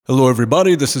Hello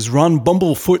everybody, this is Ron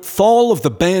Bumblefoot Thal of the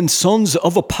band Sons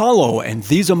of Apollo, and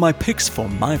these are my picks for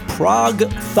My Prog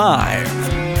Five.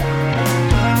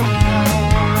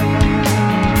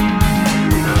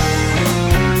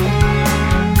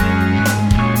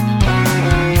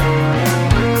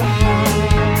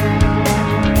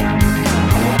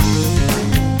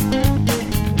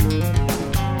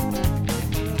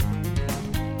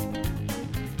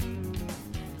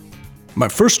 My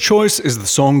first choice is the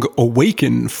song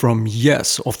Awaken from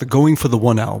Yes off the Going for the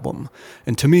One album.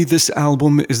 And to me, this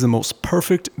album is the most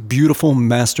perfect, beautiful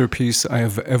masterpiece I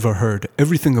have ever heard.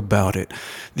 Everything about it,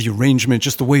 the arrangement,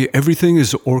 just the way everything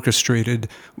is orchestrated,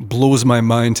 blows my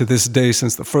mind to this day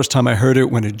since the first time I heard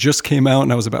it when it just came out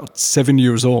and I was about 7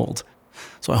 years old.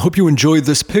 So I hope you enjoyed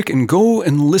this pick and go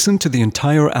and listen to the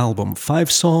entire album. 5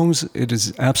 songs, it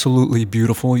is absolutely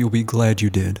beautiful. You'll be glad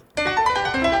you did.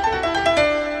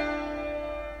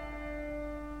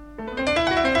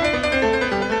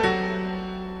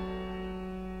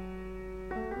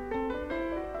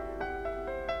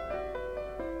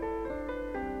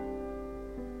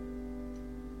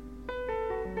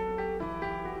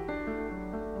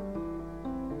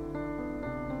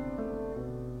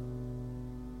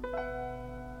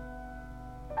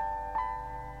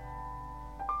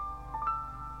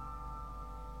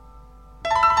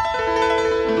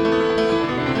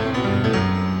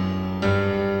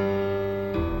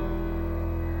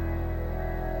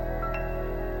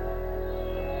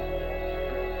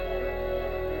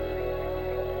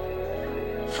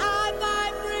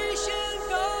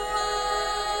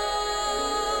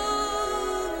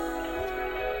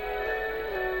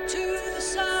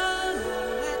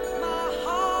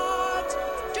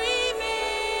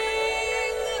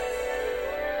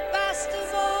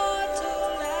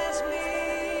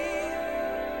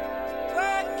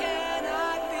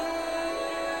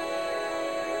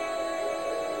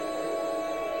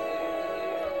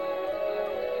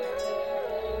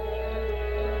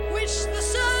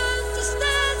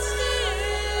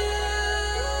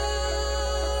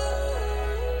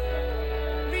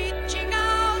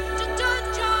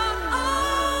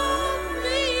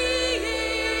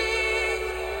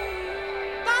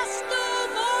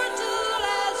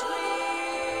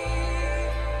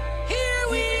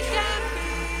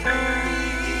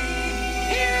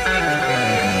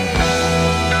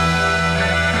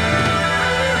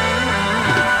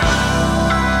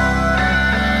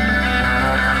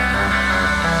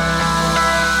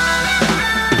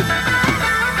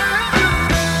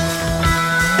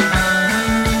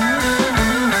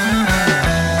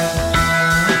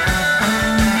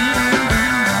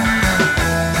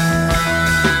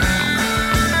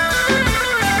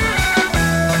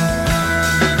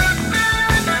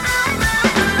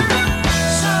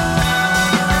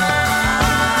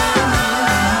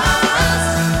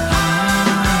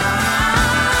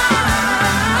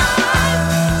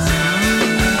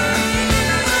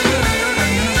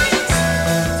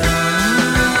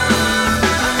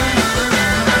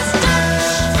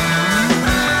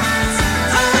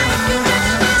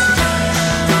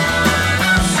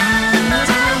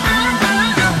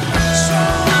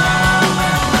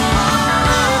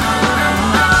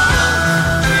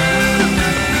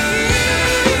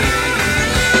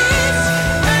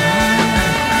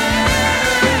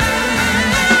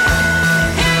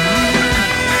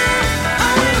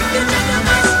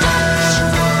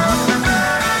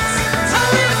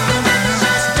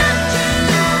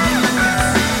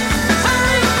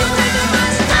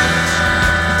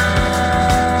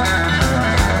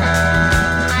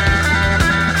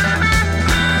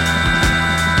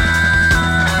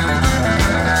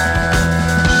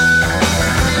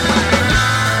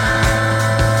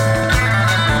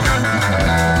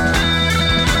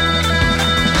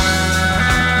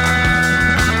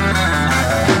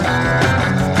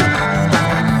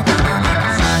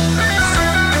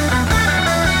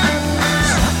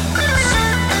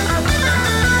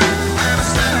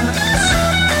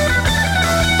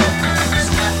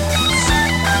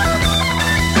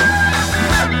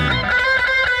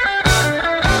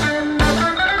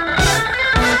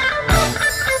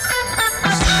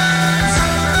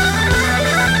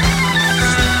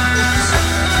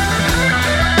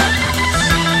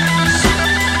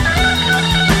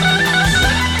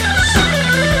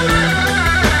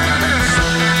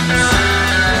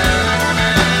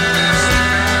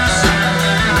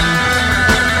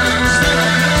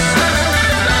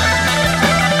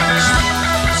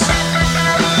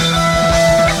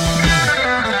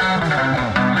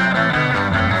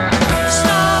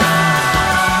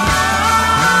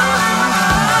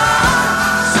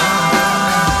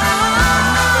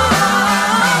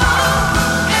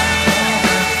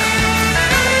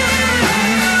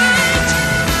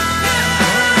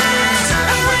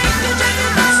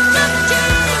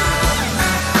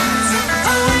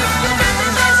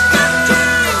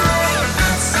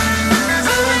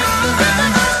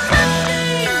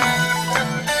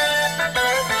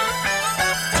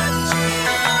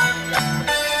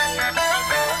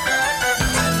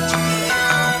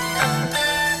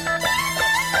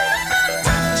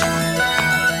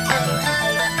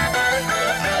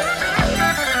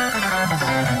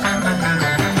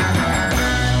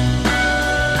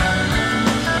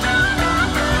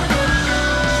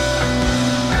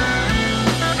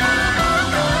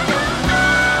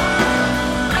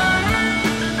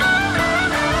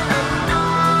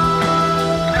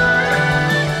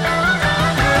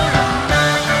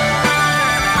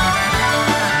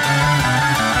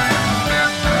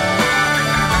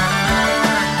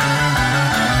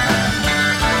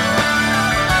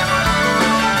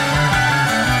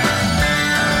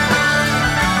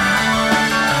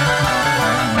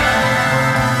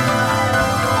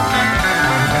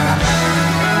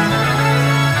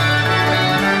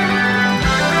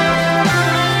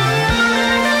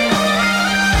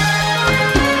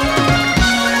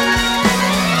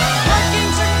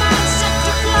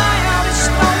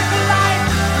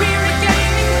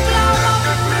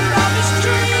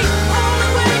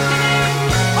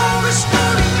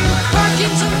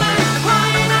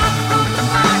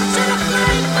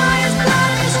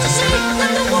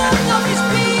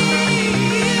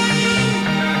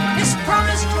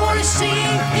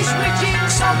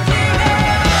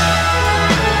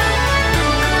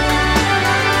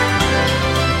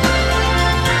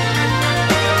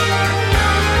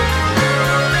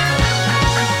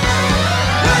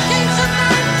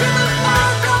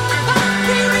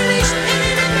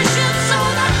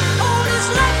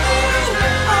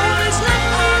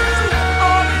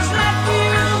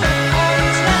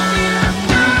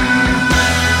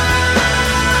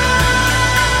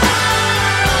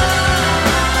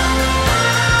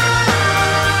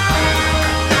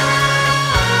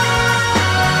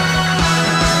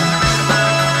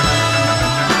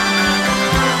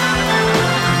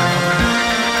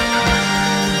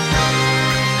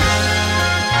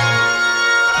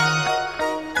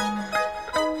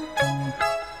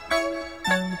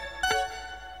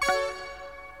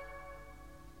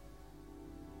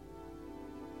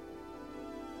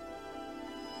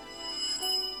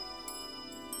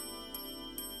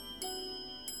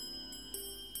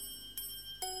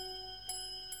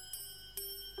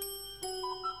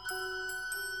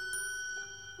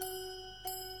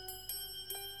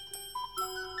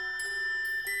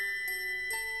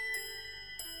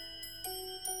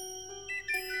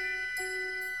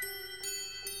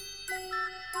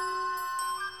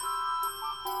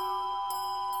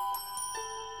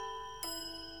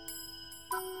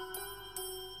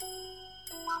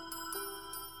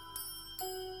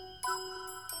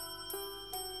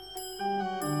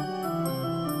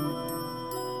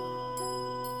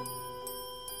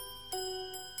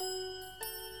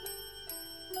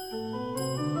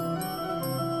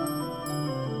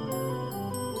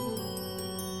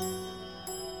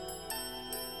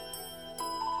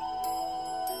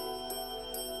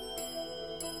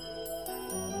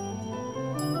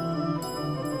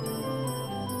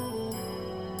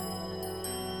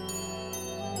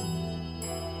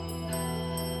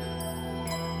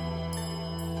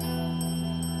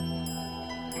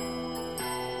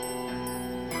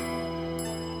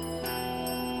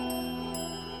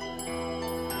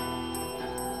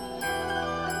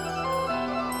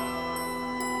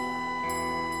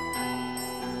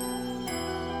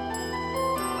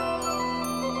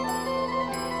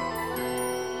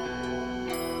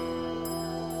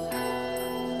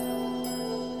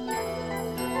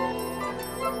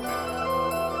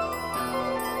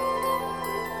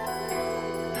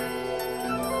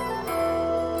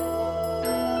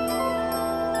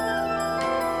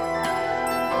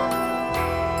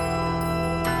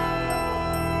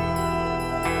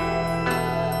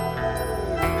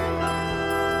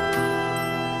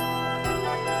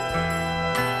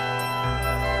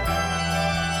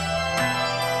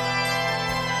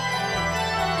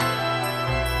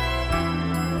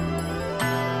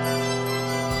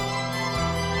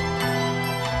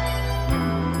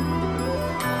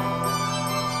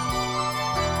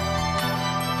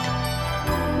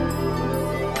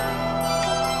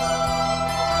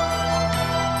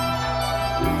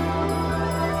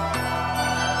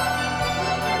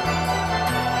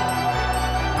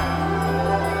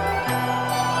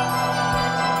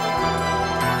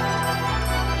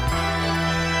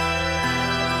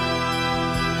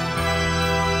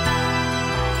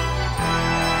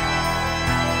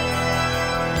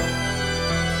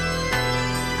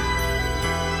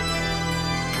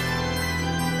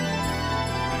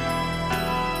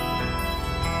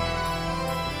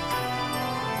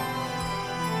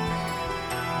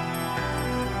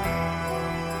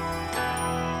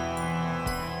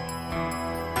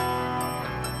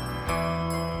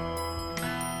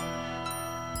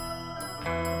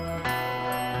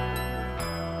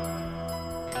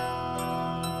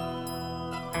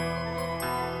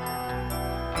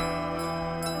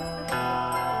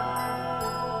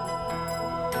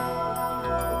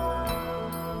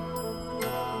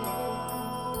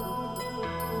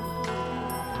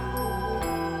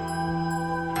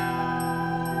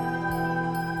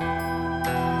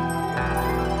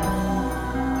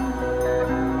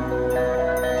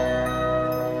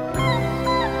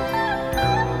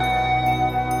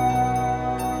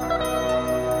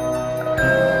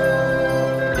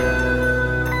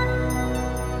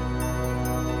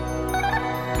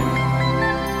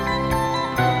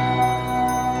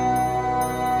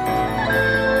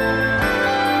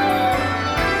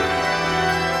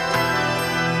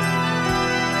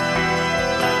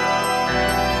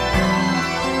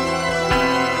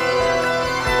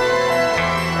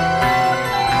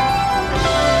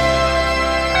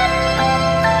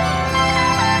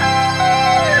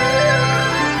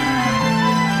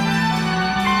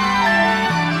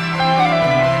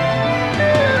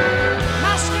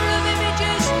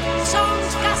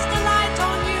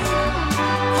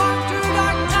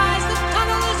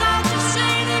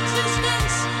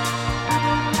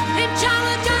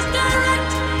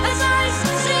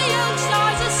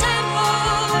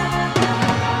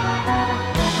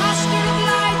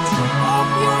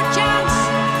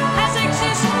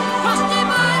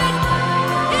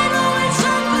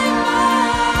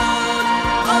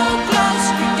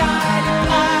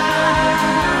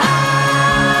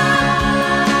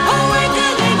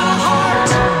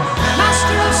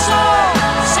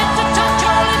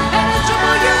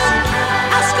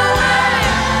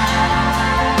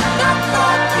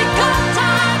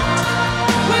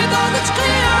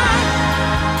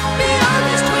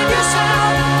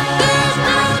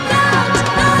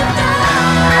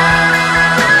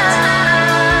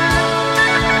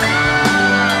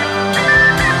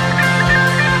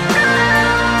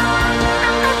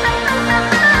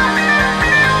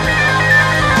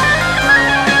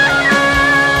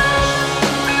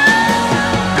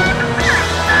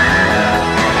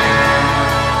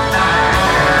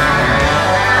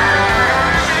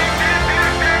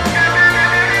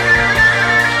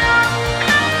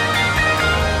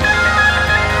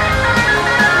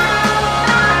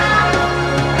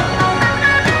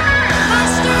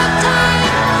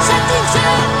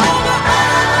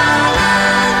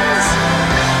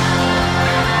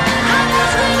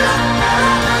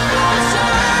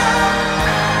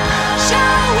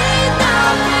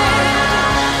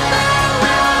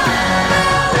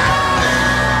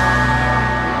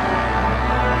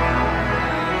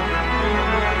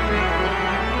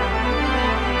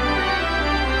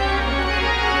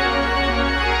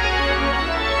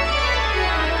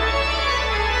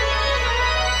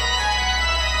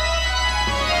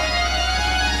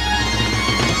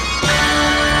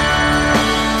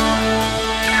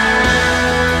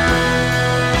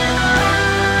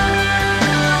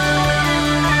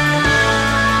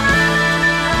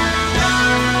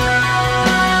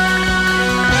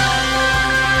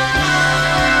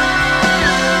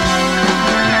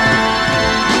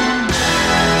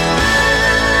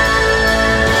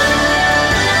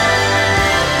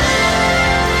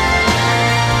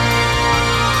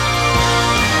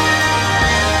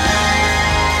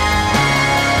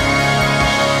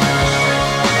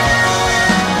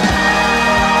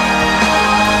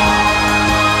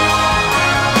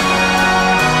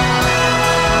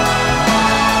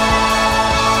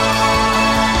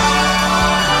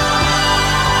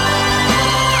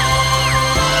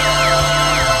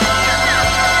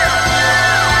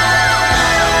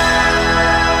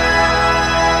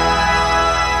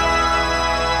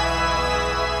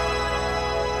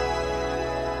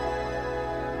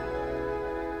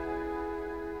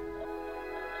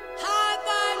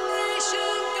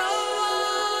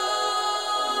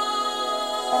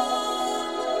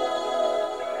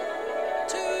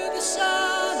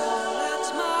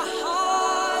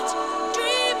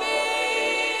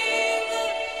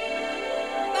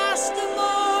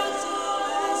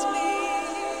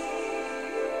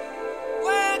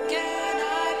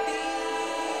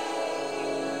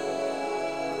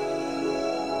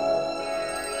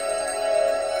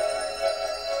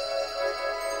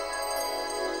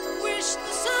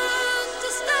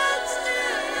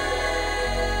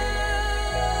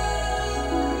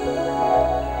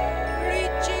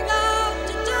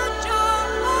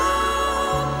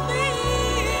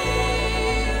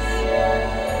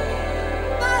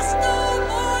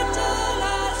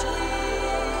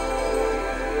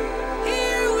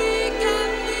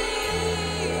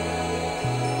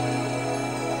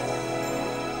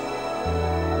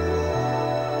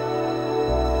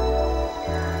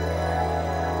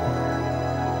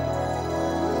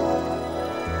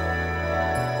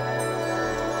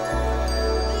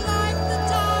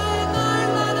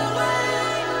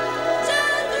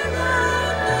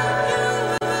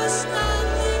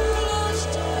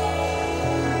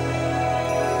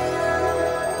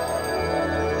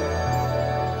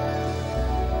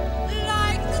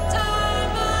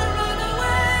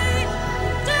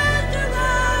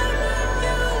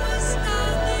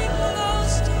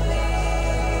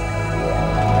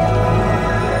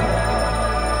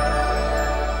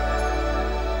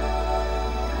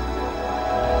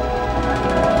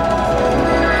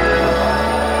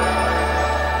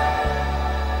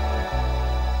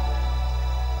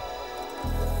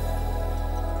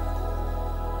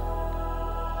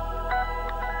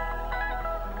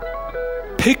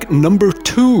 Pick number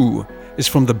 2 is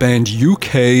from the band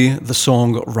UK, the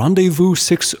song Rendezvous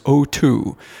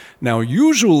 602. Now,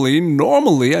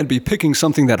 normally, I'd be picking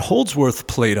something that Holdsworth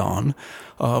played on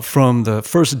from the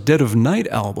first Dead of Night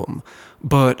album.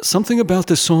 But something about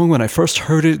this song, when I first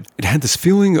heard it, it had this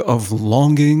feeling of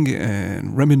longing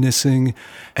and reminiscing,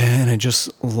 and I just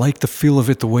like the feel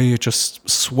of it, the way it just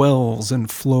swells and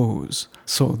flows.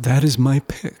 So that is my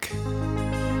pick.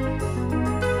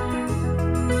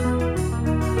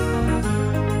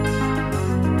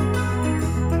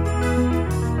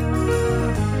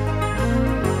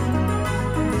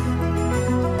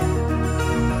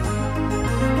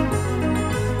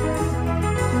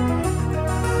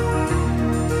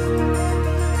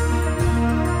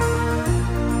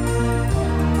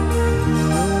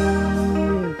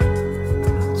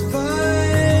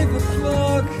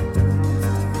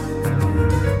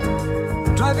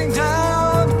 Driving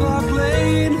down Park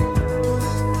Lane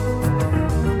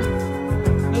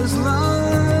as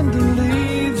London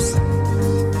leaves for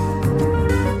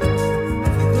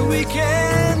the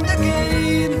weekend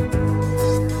again,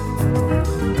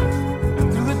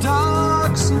 through the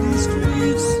dark city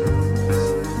streets,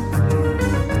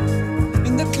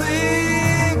 in the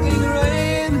clinging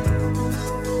rain.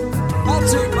 I'll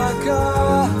take my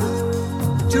car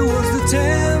towards the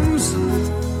Thames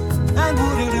and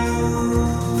Waterloo.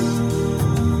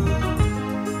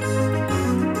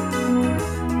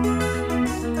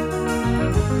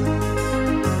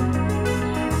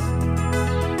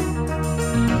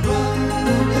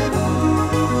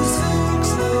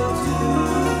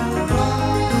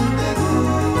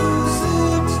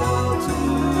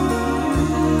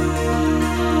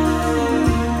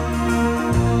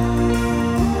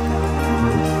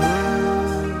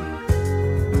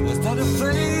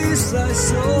 I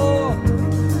saw,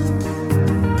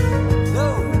 no,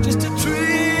 just a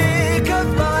trick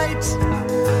of light.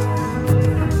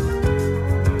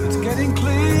 It's getting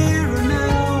clearer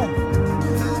now,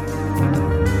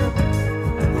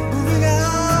 moving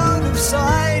out of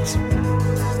sight.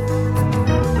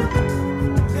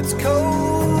 It's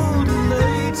cold and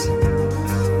late,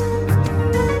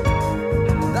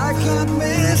 and I can't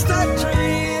miss that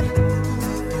train.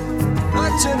 I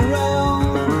turn around,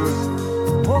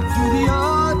 walk through the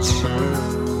arch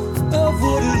of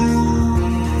Waterloo.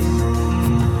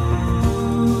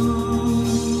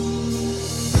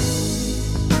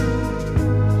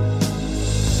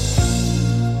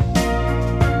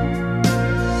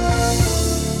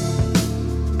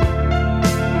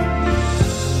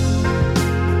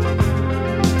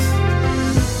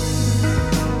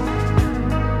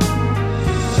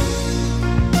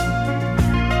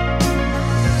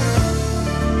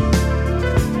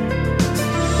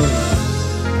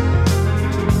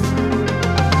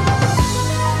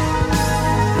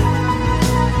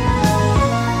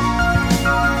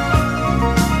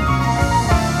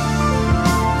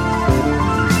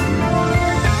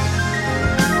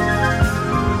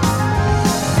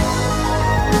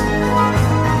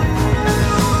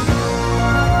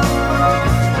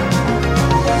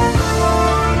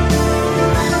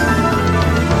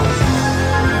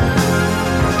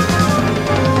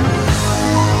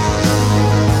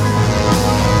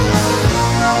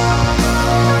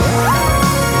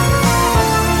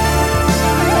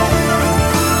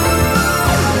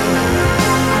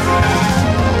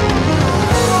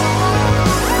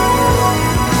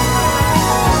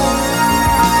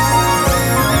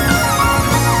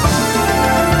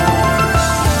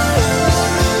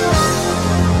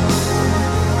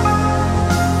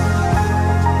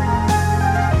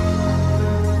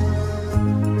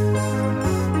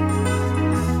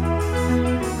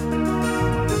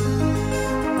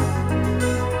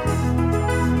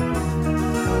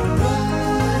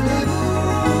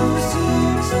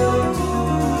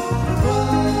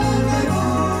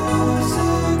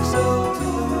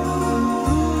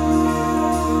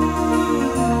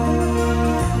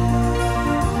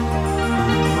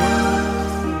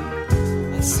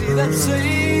 That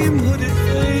same hooded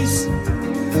face,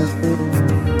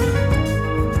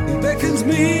 it beckons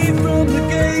me from the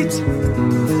gate.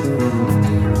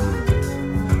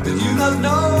 But you don't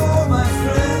know, my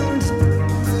friend,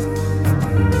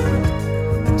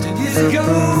 10 years ago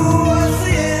was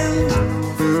the end.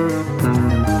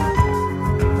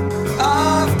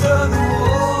 After the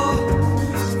war,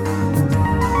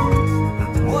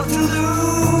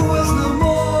 Waterloo was no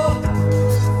more.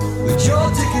 But your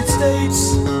ticket states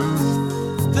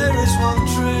there is one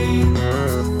train,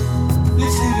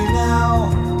 it's leaving now,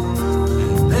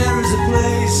 and there is a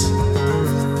place.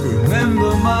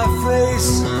 Remember my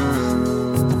face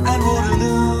and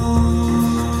Waterloo.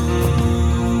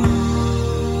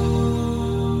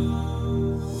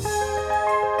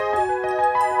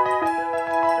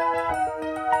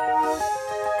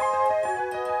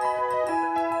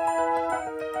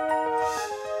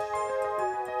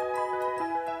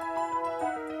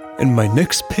 And my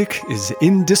next pick is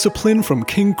Indiscipline from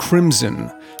King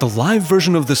Crimson. The live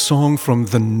version of this song from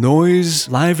The Noise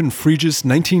live in Frejus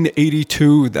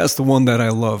 1982, that's the one that I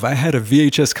love. I had a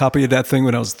VHS copy of that thing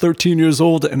when I was 13 years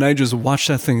old, and I just watched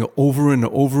that thing over and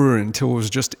over until it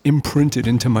was just imprinted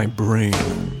into my brain.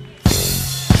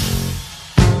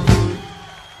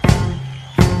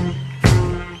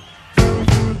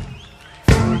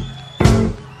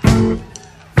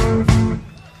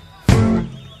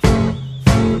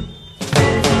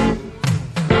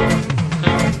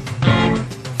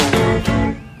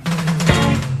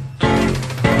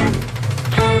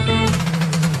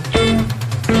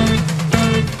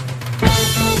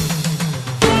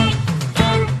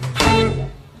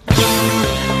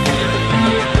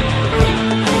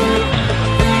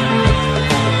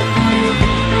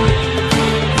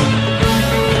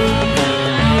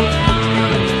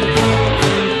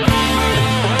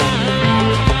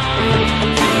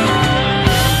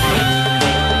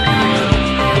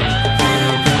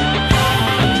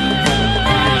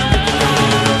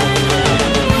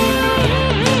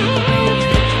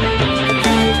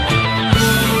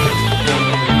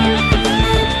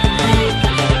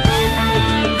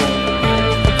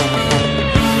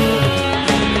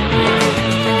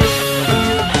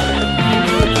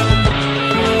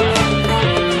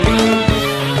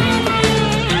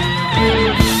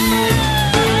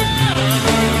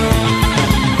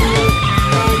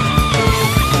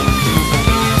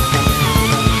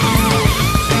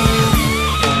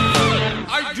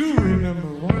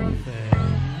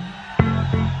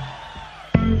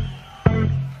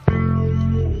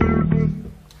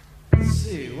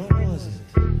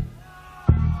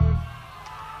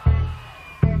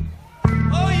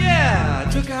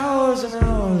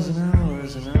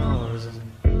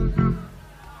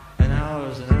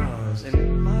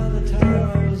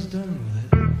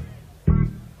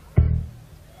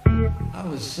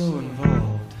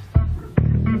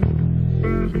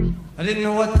 I didn't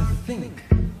know what to think.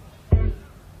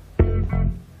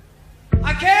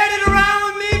 I carried it around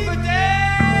with me for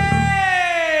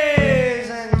days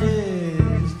and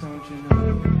days, don't you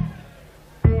know?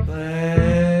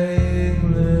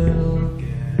 Playing little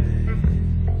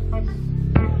games.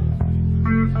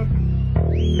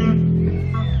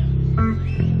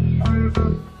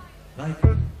 Like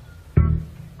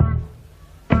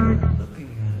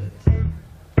looking at it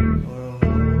for a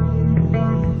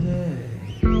whole day.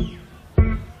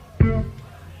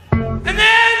 And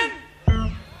then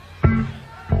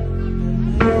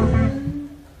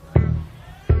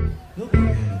looking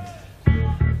at it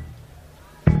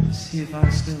to see if I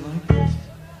still like it.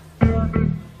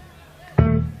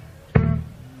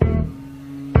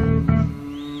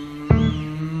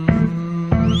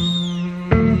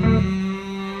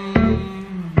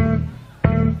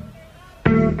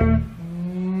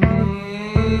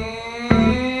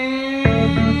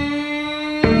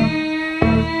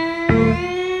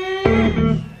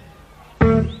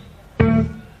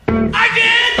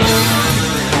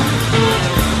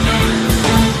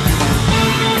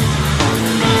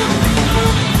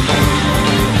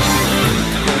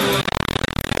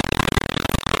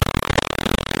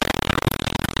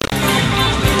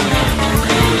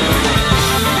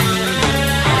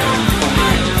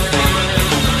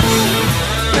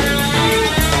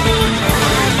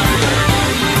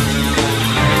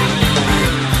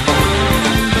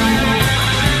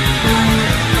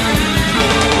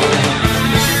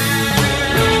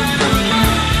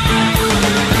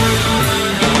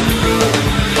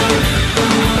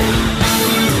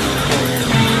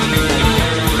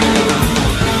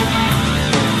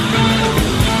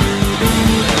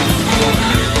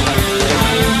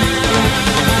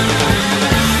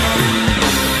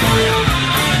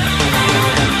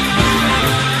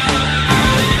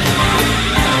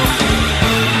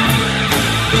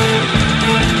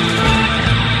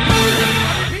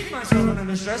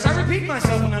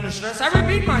 I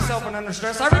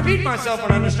repeat myself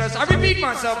when under stress. I repeat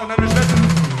myself when under stress.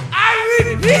 I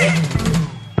repeat!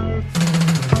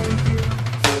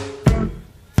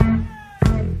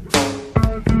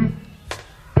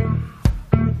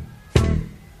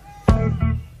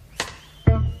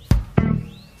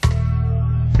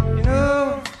 You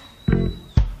know,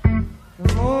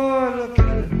 the more I look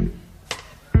at it,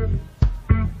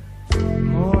 the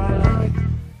more I like it.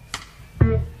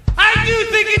 I do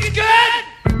think it's good!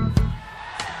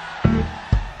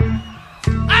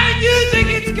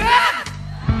 It's good! I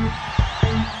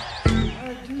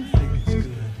do think it's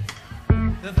good.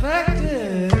 The fact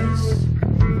is,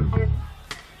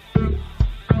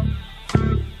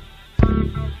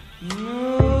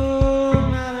 no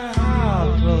matter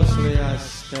how closely I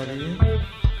study it,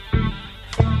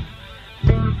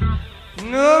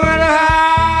 No matter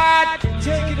how I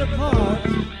take it apart,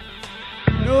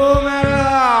 no matter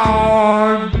how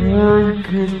I break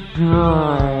it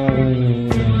down,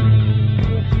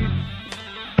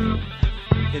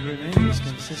 it remains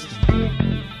consistent.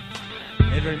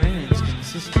 It remains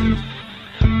consistent.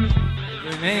 It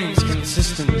remains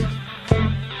consistent. It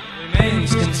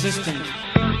remains consistent.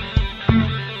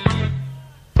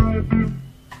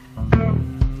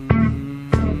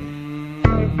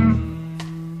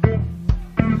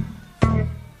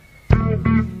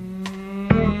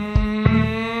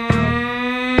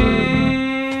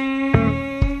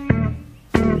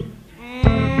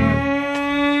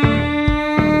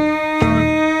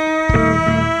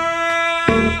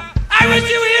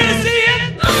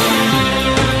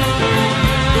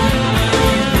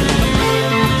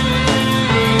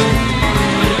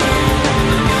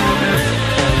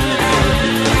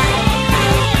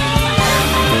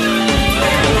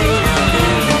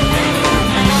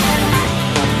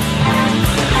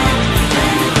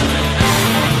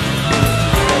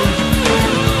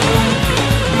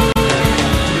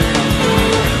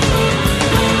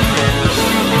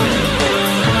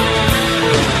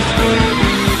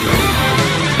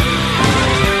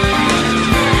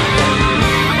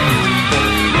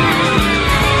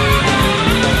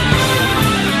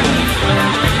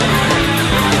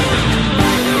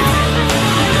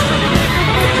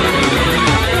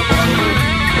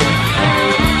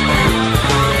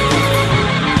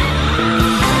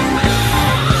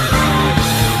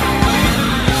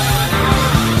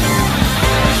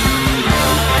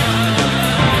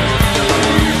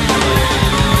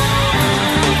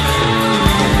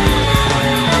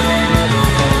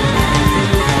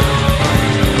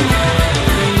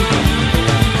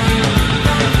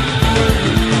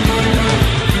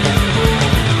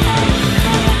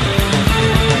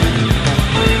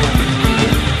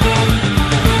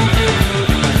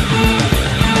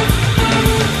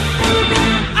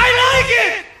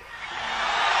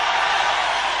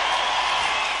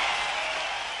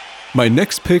 My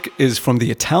next pick is from the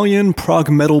Italian prog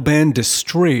metal band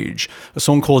Distrage, a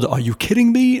song called Are You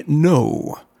Kidding Me?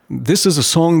 No. This is a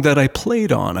song that I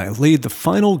played on. I laid the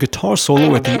final guitar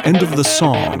solo at the end of the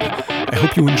song. I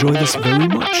hope you enjoy this very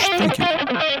much. Thank you.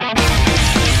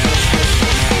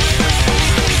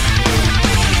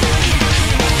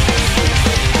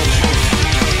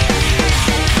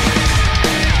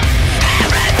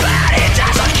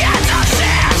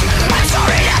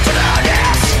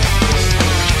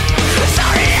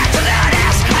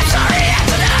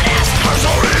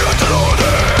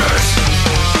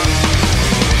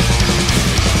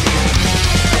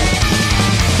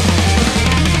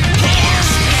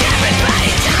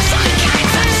 Everybody does all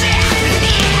kinds of shit.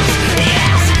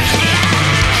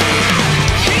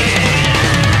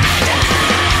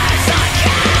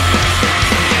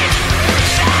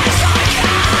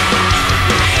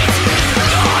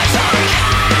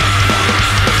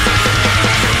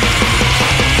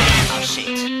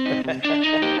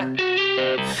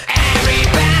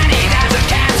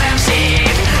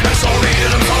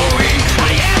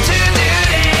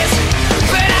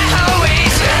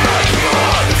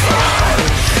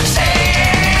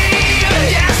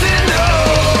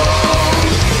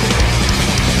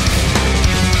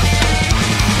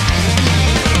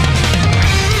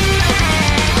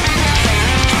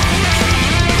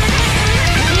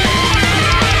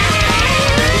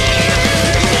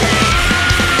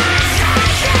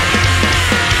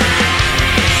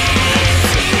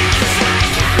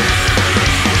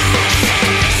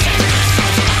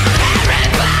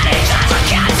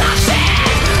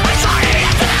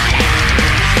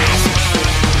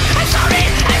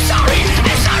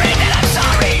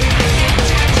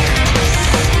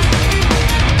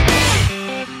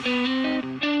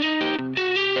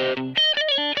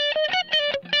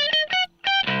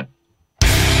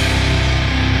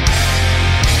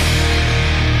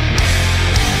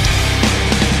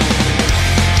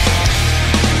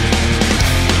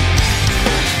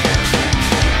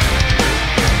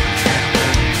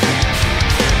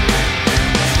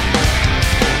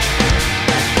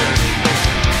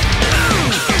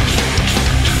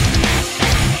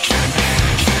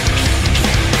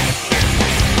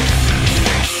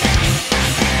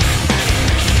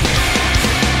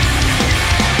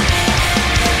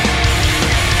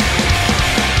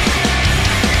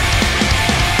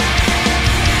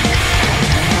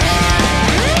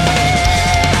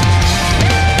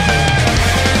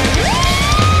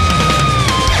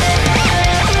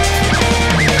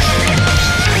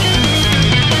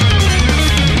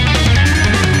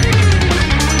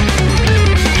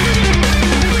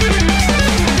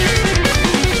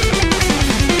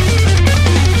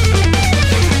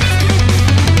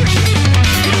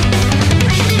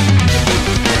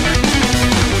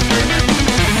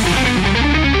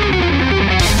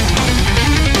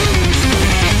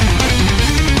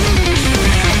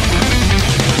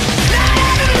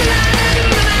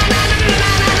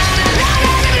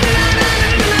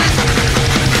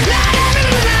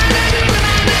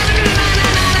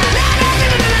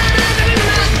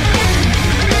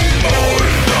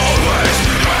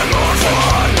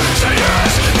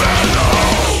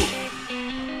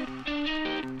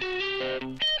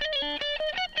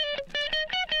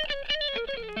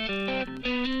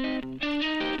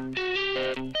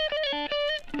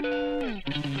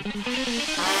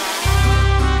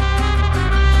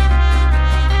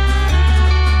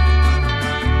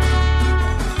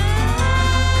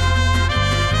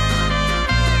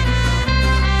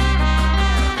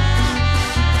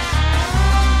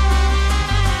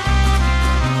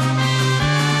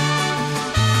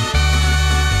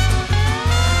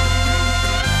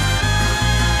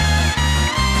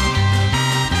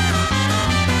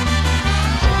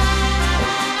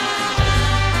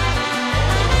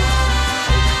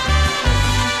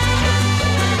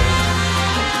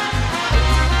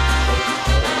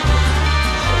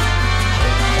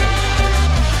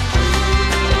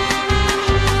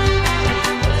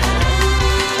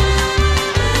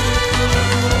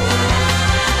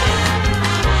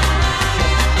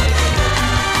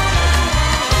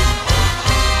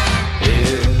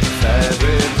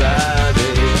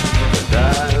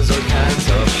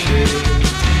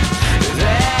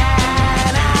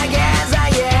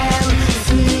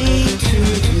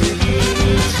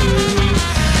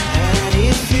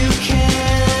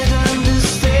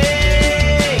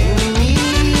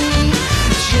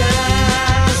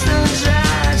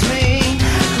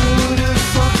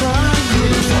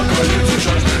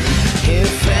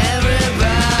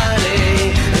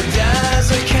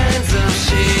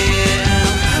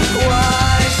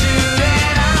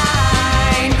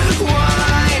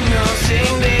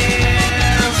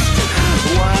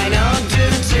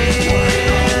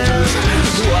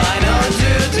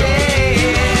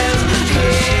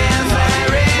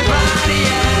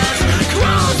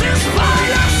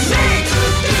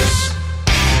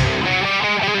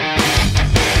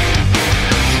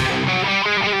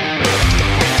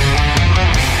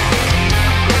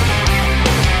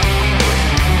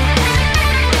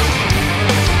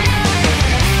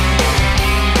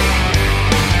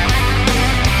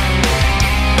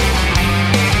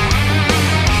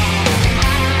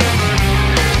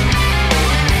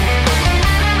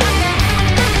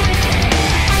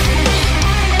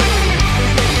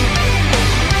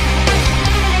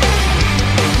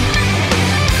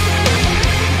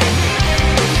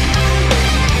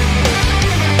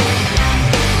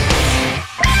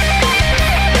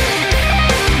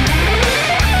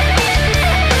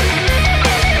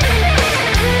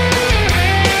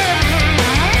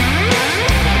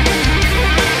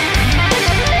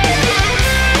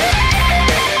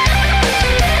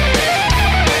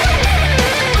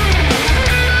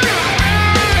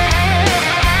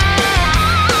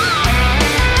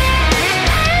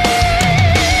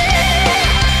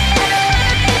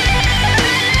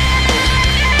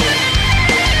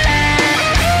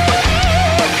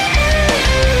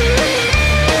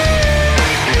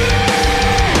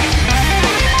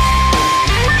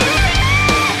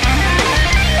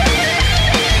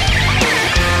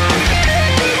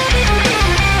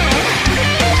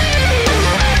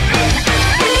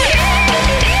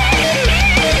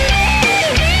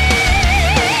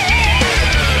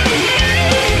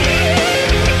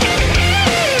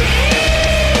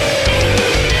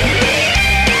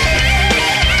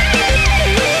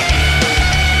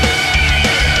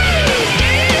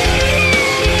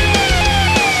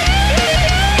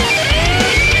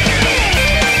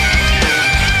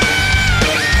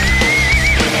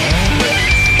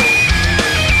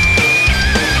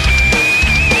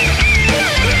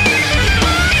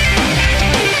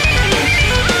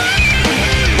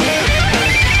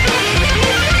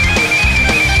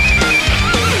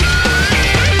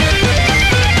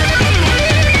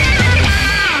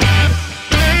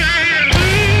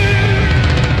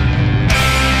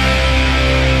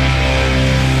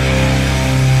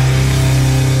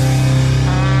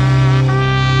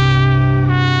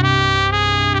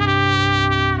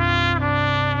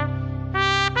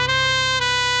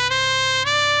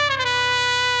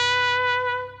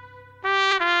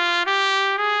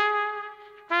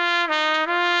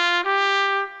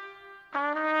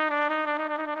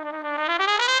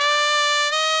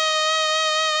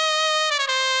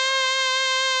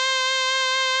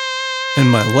 And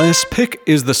my last pick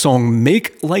is the song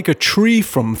Make Like a Tree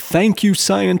from Thank You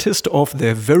Scientist off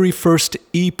their very first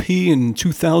EP in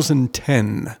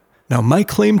 2010. Now, my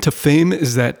claim to fame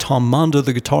is that Tom Manda,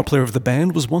 the guitar player of the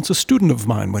band, was once a student of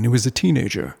mine when he was a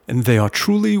teenager, and they are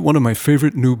truly one of my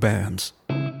favorite new bands.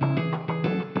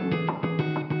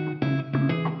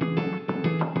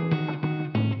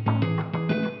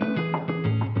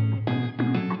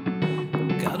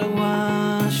 Gotta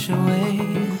wash away,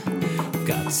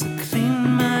 got to clean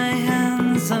my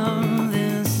hands of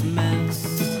this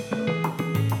mess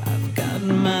I've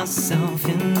gotten myself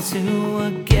into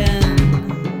again.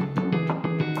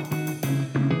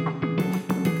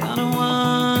 Gotta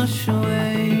wash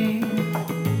away,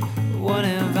 what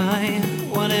have I become?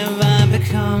 What have I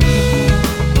become?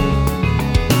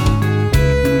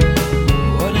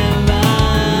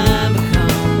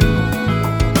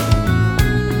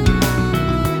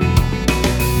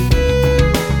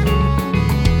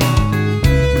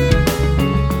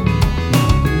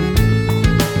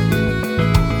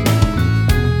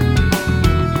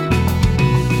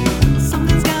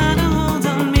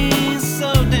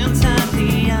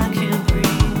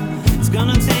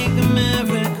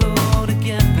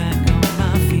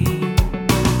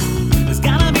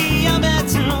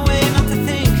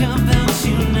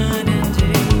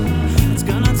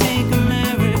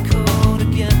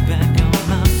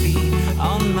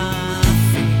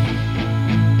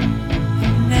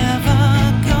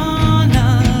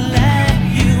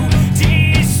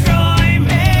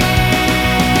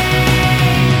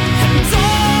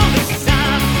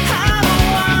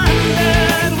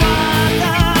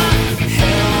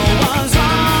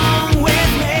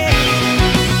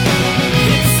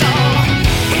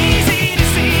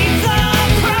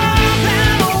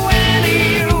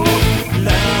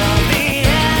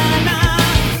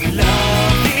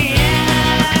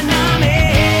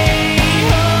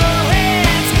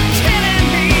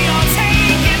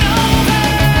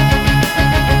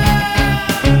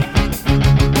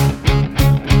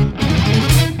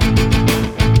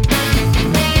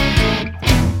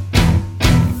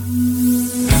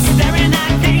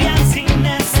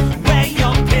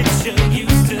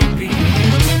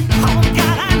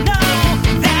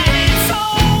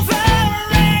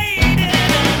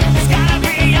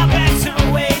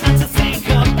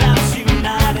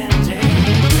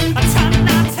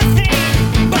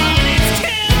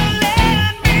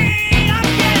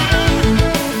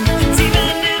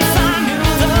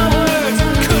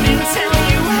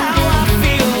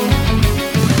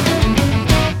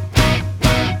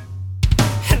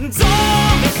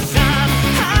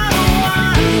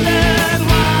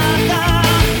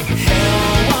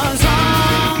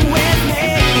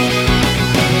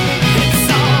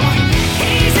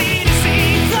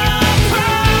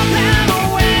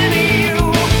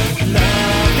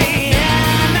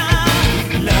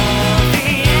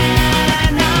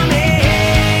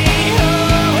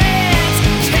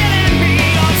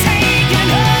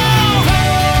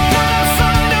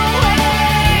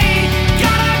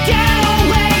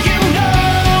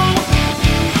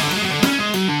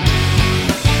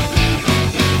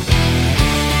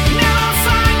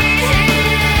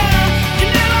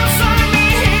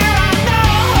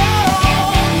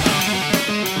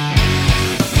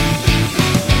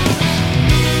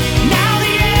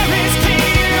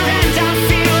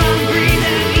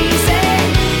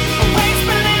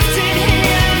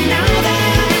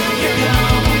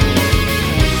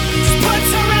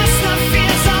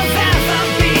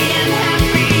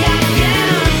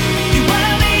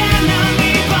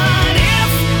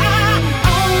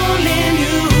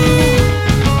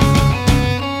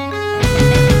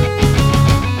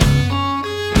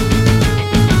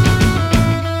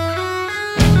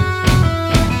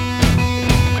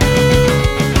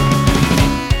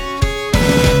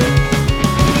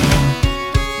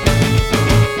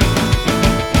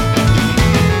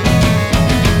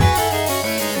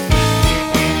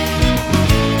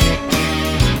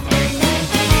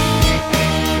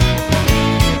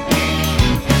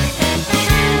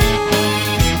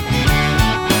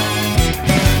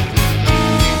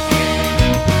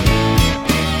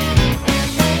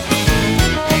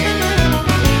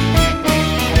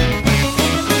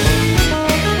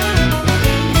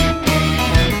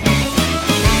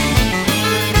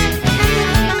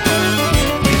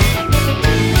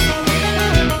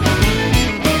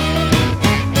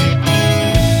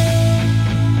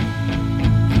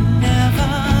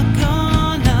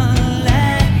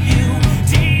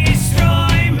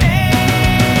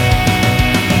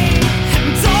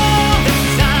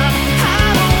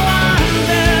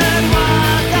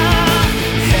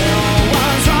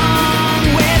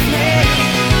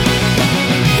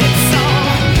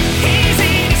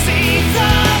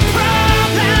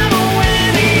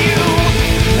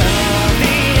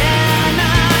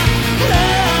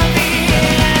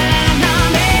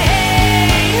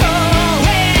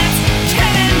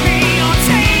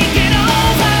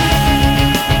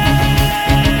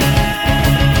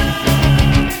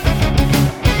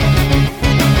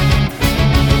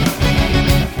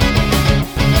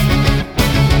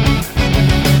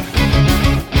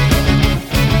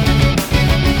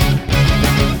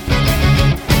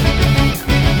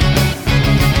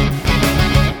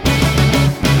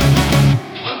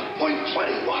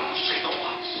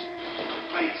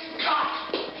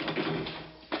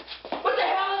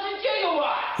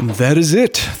 And that is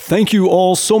it. Thank you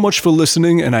all so much for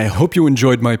listening, and I hope you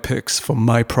enjoyed my picks for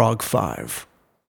My Prog 5.